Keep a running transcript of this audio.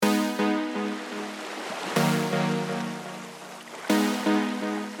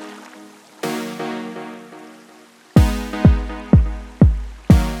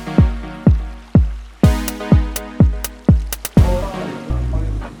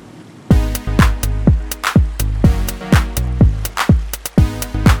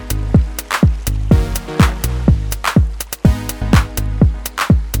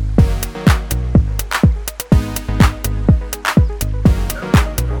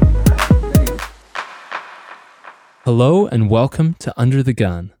Hello and welcome to Under the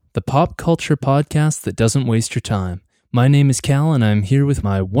Gun, the pop culture podcast that doesn't waste your time. My name is Cal and I'm here with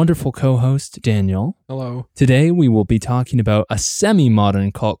my wonderful co-host, Daniel. Hello. Today we will be talking about a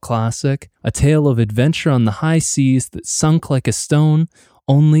semi-modern cult classic, a tale of adventure on the high seas that sunk like a stone,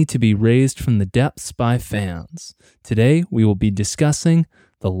 only to be raised from the depths by fans. Today we will be discussing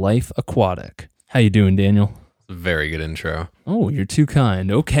The Life Aquatic. How you doing, Daniel? Very good intro. Oh, you're too kind.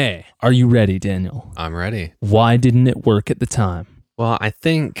 Okay. Are you ready, Daniel? I'm ready. Why didn't it work at the time? Well, I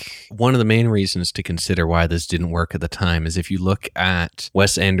think one of the main reasons to consider why this didn't work at the time is if you look at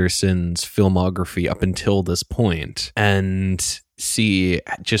Wes Anderson's filmography up until this point and see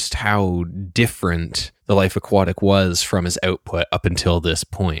just how different The Life Aquatic was from his output up until this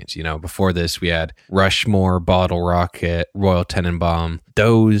point. You know, before this, we had Rushmore, Bottle Rocket, Royal Tenenbaum.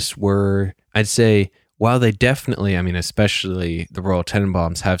 Those were, I'd say, while they definitely, especially the Royal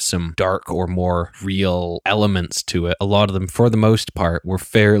Tenenbaums have some dark or more real elements to it, a lot of them, for the most part, were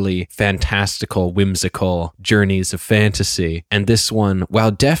fairly fantastical, whimsical journeys of fantasy. And this one, while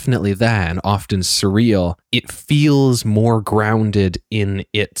definitely that and often surreal, it feels more grounded in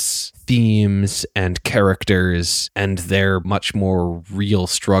its themes and characters and their much more real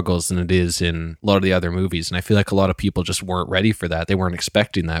struggles than it is in a lot of the other movies. And I feel like a lot of people just weren't ready for that. They weren't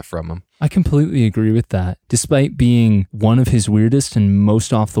expecting that from him. I completely agree with that. Despite being one of his weirdest and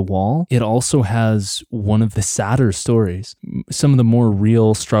most off the wall, it also has one of the sadder stories, some of the more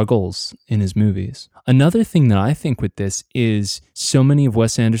real struggles in his movies. Another thing that I think with this is so many of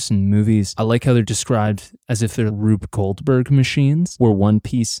Wes Anderson's movies, I like how they're described as if they're Rube Goldberg machines, where one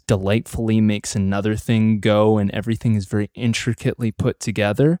piece delightfully makes another thing go and everything is very intricately put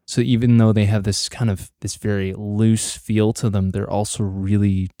together. So even though they have this very loose feel to them, they're also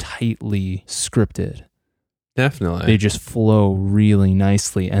really tightly scripted. Definitely. They just flow really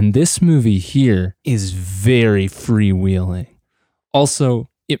nicely. And this movie here is very freewheeling. Also,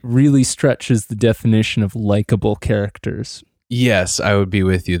 it really stretches the definition of likable characters. Yes, I would be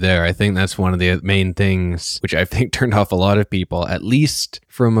with you there. I think that's one of the main things which I think turned off a lot of people, at least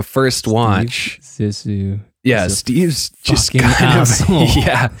from a first watch. Zissou. Yeah, Steve's just kind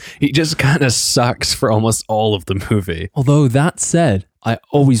of, he just kind of sucks for almost all of the movie. Although that said, I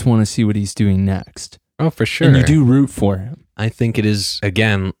always want to see what he's doing next. Oh, for sure. And you do root for him. I think it is,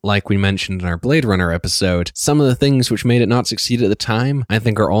 again, like we mentioned in our Blade Runner episode, some of the things which made it not succeed at the time, I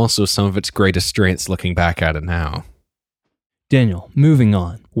think are also some of its greatest strengths looking back at it now. Daniel, moving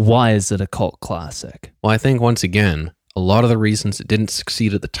on. Why is it a cult classic? Well, I think, once again, a lot of the reasons it didn't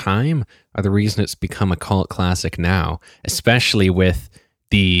succeed at the time are the reason it's become a cult classic now, especially with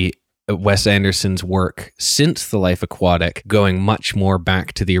the Wes Anderson's work since The Life Aquatic going much more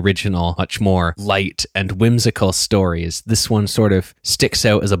back to the original, much more light and whimsical stories. This one sort of sticks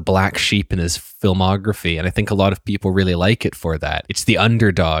out as a black sheep in his filmography, and I think a lot of people really like it for that. It's the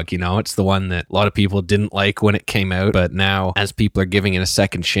underdog, it's the one that a lot of people didn't like when it came out, but now as people are giving it a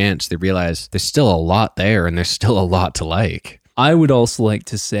second chance, they realize there's still a lot there and there's still a lot to like. I would also like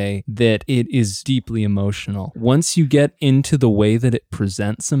to say that it is deeply emotional. Once you get into the way that it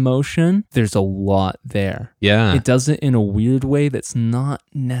presents emotion, there's a lot there. Yeah. It does it in a weird way that's not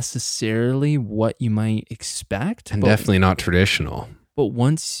necessarily what you might expect. And definitely not traditional.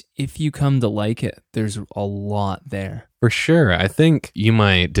 But if you come to like it, there's a lot there. For sure. I think you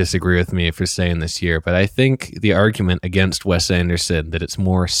might disagree with me for saying this here, but I think the argument against Wes Anderson that it's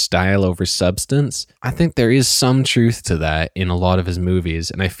more style over substance, I think there is some truth to that in a lot of his movies.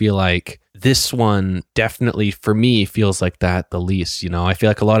 And I feel like this one definitely, for me, feels like that the least. I feel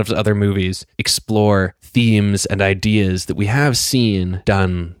like a lot of his other movies explore themes and ideas that we have seen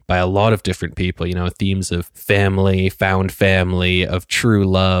done by a lot of different people, themes of family, found family, of true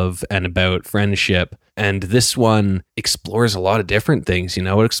love, and about friendship. And this one explores a lot of different things. It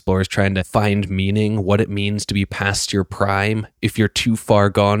explores trying to find meaning, what it means to be past your prime, if you're too far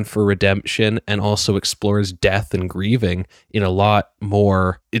gone for redemption, and also explores death and grieving in a lot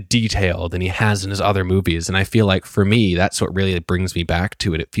more detail than he has in his other movies. And I feel like for me, that's what really brings me back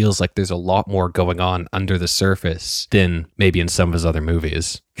to it. It feels like there's a lot more going on under the surface than maybe in some of his other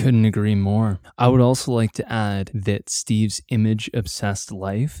movies. Couldn't agree more. I would also like to add that Steve's image-obsessed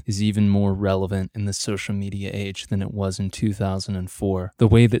life is even more relevant in the social media age than it was in 2004. The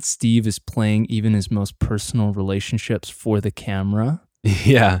way that Steve is playing even his most personal relationships for the camera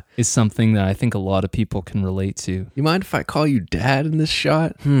is something that I think a lot of people can relate to. You mind if I call you Dad in this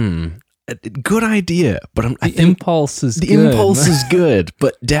shot? Good idea, but I think impulse is the good. impulse is good,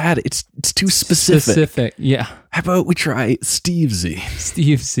 but Dad, it's too specific. Yeah. How about we try Steve Z?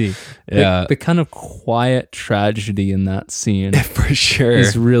 Steve Z. Yeah. The kind of quiet tragedy in that scene For sure.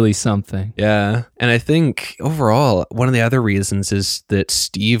 is really something. Yeah. And I think overall, one of the other reasons is that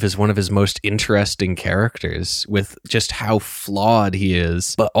Steve is one of his most interesting characters, with just how flawed he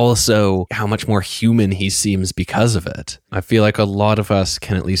is, but also how much more human he seems because of it. I feel like a lot of us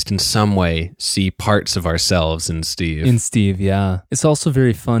can, at least in some way, see parts of ourselves in Steve. In Steve, yeah. It's also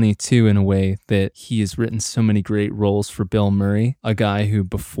very funny, too, in a way that he has written so many great roles for Bill Murray, a guy who,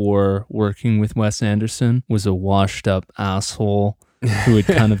 before working with Wes Anderson, was a washed up asshole who had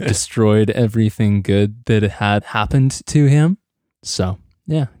kind of destroyed everything good that had happened to him. So,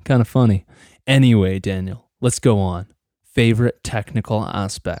 yeah, kind of funny. Anyway, Daniel, let's go on. Favorite technical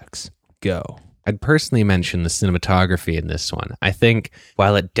aspects. Go. I'd personally mention the cinematography in this one. I think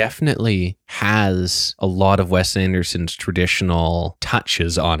while it definitely has a lot of Wes Anderson's traditional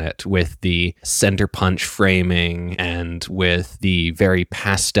touches on it, with the center punch framing and with the very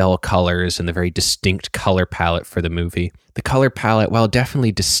pastel colors and the very distinct color palette for the movie, the color palette, while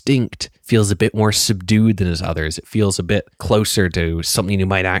definitely distinct, feels a bit more subdued than his others. It feels a bit closer to something you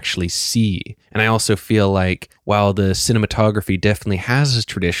might actually see. And I also feel like while the cinematography definitely has his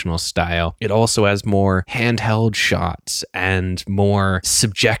traditional style, it also has more handheld shots and more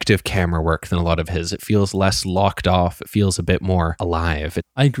subjective camera work than a lot of his. It feels less locked off. It feels a bit more alive.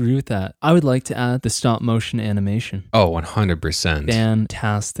 I agree with that. I would like to add the stop motion animation. Oh, 100%.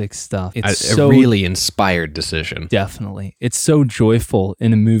 Fantastic stuff. It's a really inspired decision. Definitely. It's so joyful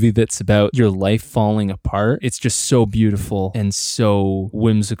in a movie that's about your life falling apart. It's just so beautiful and so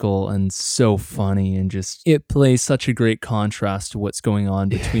whimsical and so funny, and just it plays such a great contrast to what's going on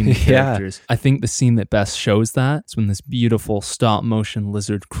between the characters. I think the scene that best shows that is when this beautiful stop motion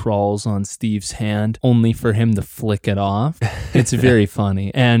lizard crawls on Steve's hand only for him to flick it off. It's very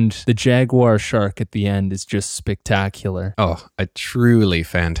funny. And the jaguar shark at the end is just spectacular. Oh, a truly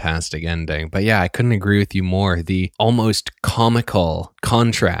fantastic ending. But yeah, I couldn't agree with you more. The almost comical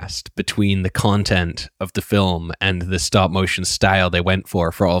contrast between the content of the film and the stop motion style they went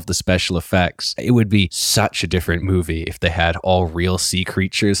for all of the special effects. It would be such a different movie if they had all real sea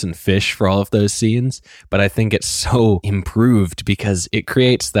creatures and fish for all of those scenes. But I think it's so improved because it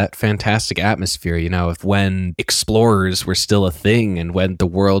creates that fantastic atmosphere, you know, of when explorers were still a thing and when the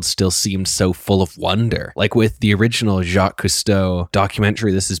world still seemed so full of wonder. Like with the original Jacques Cousteau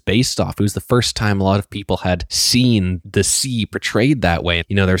documentary this is based off, it was the first time a lot of people had seen the sea portrayed that way.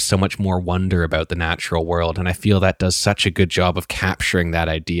 You know, there's so much more wonder about the natural world, and I feel that does such a good job of capturing that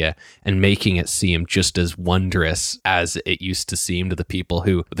idea and making it seem just as wondrous as it used to seem to the people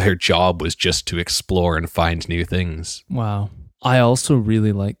who their job was just to explore and find new things. Wow. I also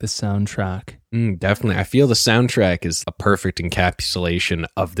really like the soundtrack. Definitely. I feel the soundtrack is a perfect encapsulation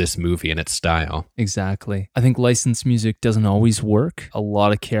of this movie and its style. Exactly. I think licensed music doesn't always work. A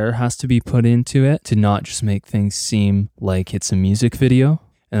lot of care has to be put into it to not just make things seem like it's a music video.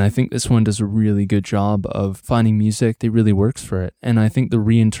 And I think this one does a really good job of finding music that really works for it. And I think the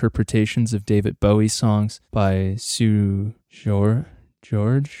reinterpretations of David Bowie songs by Sue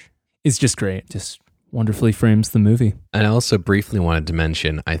George is just great. Just wonderfully frames the movie. And I also briefly wanted to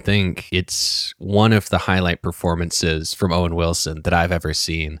mention, I think it's one of the highlight performances from Owen Wilson that I've ever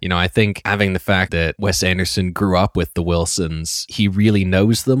seen. You know, I think having the fact that Wes Anderson grew up with the Wilsons, he really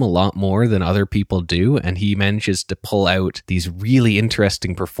knows them a lot more than other people do, and he manages to pull out these really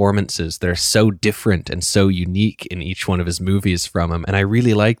interesting performances that are so different and so unique in each one of his movies from him. And I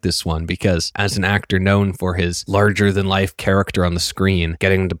really like this one because as an actor known for his larger-than-life character on the screen,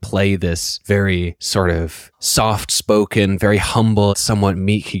 getting to play this very sort of soft-spoken, very humble, somewhat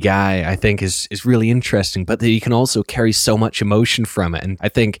meek guy, I think is really interesting, but that he can also carry so much emotion from it. And I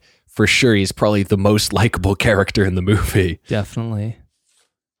think for sure he's probably the most likable character in the movie. Definitely.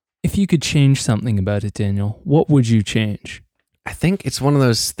 If you could change something about it, Daniel, what would you change? I think it's one of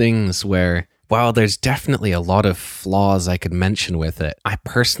those things where while there's definitely a lot of flaws I could mention with it, I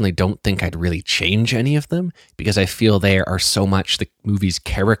personally don't think I'd really change any of them because I feel they are so much the movie's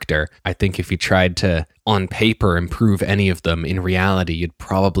character. I think if you tried to, on paper, improve any of them, in reality, you'd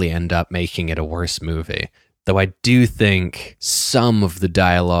probably end up making it a worse movie. Though I do think some of the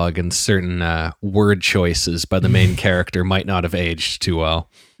dialogue and certain word choices by the main character might not have aged too well.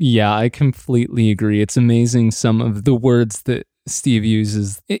 Yeah, I completely agree. It's amazing some of the words that Steve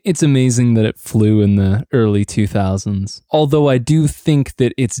uses. It's amazing that it flew in the early 2000s. Although I do think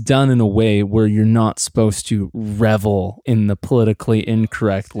that it's done in a way where you're not supposed to revel in the politically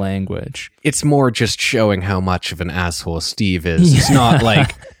incorrect language. It's more just showing how much of an asshole Steve is. It's not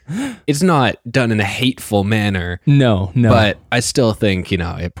like It's not done in a hateful manner. No. But I still think,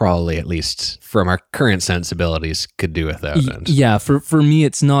 it probably, at least from our current sensibilities, could do without it. Yeah, for me,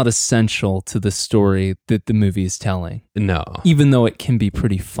 it's not essential to the story that the movie is telling. No. Even though it can be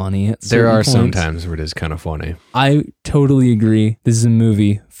pretty funny at certain There are points. some times where it is kind of funny. I totally agree. This is a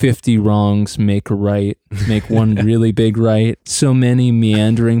movie. 50 wrongs make a right. Make one really big right. So many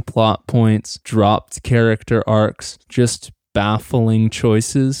meandering plot points, dropped character arcs, just baffling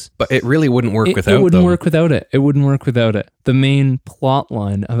choices. But it really wouldn't work without them. It wouldn't work without it. It wouldn't work without it. The main plot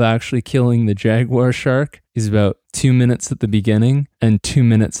line of actually killing the jaguar shark is about 2 minutes at the beginning and 2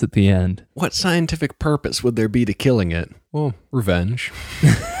 minutes at the end. What scientific purpose would there be to killing it? Well, revenge.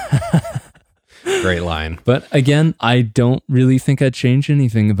 Great line. But again, I don't really think I'd change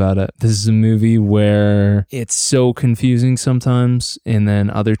anything about it. This is a movie where it's so confusing sometimes, and then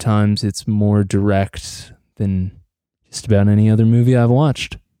other times it's more direct than just about any other movie I've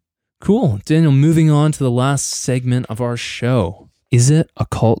watched. Cool. Daniel, moving on to the last segment of our show. Is it a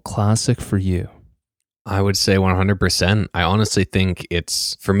cult classic for you? I would say 100%. I honestly think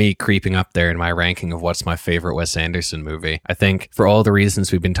it's, for me, creeping up there in my ranking of what's my favorite Wes Anderson movie. I think for all the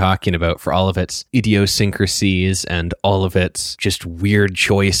reasons we've been talking about, for all of its idiosyncrasies and all of its just weird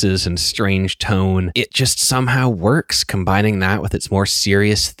choices and strange tone, it just somehow works. Combining that with its more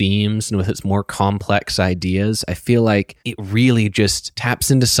serious themes and with its more complex ideas, I feel like it really just taps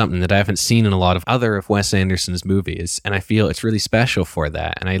into something that I haven't seen in a lot of other of Wes Anderson's movies. And I feel it's really special for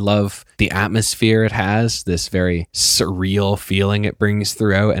that. And I love the atmosphere it has, this very surreal feeling it brings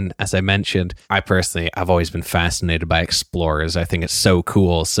throughout. And as I mentioned, I've always been fascinated by explorers. I think it's so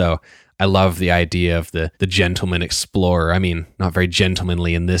cool. So I love the idea of the gentleman explorer. I mean, not very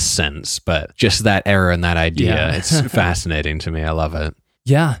gentlemanly in this sense, but just that era and that idea. Yeah. It's fascinating to me. I love it.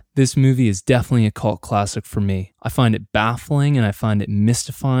 Yeah, this movie is definitely a cult classic for me. I find it baffling and I find it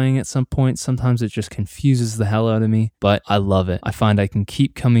mystifying at some point. Sometimes it just confuses the hell out of me, but I love it. I find I can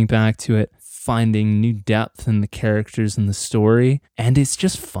keep coming back to it, finding new depth in the characters and the story, and it's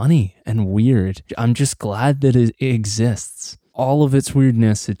just funny and weird. I'm just glad that it exists. All of its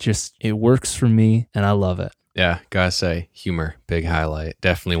weirdness, it works for me, and I love it. Yeah, gotta say, humor, big highlight.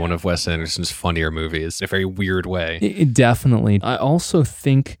 Definitely one of Wes Anderson's funnier movies in a very weird way. It definitely. I also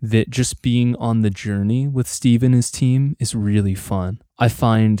think that just being on the journey with Steve and his team is really fun. I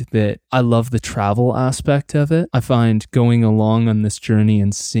find that I love the travel aspect of it. I find going along on this journey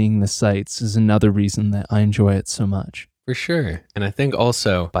and seeing the sights is another reason that I enjoy it so much. For sure. And I think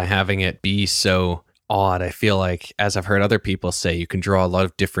also by having it be so odd, I feel like, as I've heard other people say, you can draw a lot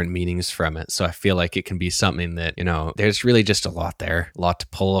of different meanings from it. So I feel like it can be something that, there's really just a lot there, a lot to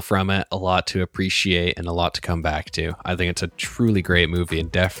pull from it, a lot to appreciate, and a lot to come back to. I think it's a truly great movie and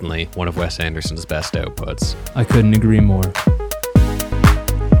definitely one of Wes Anderson's best outputs. I couldn't agree more.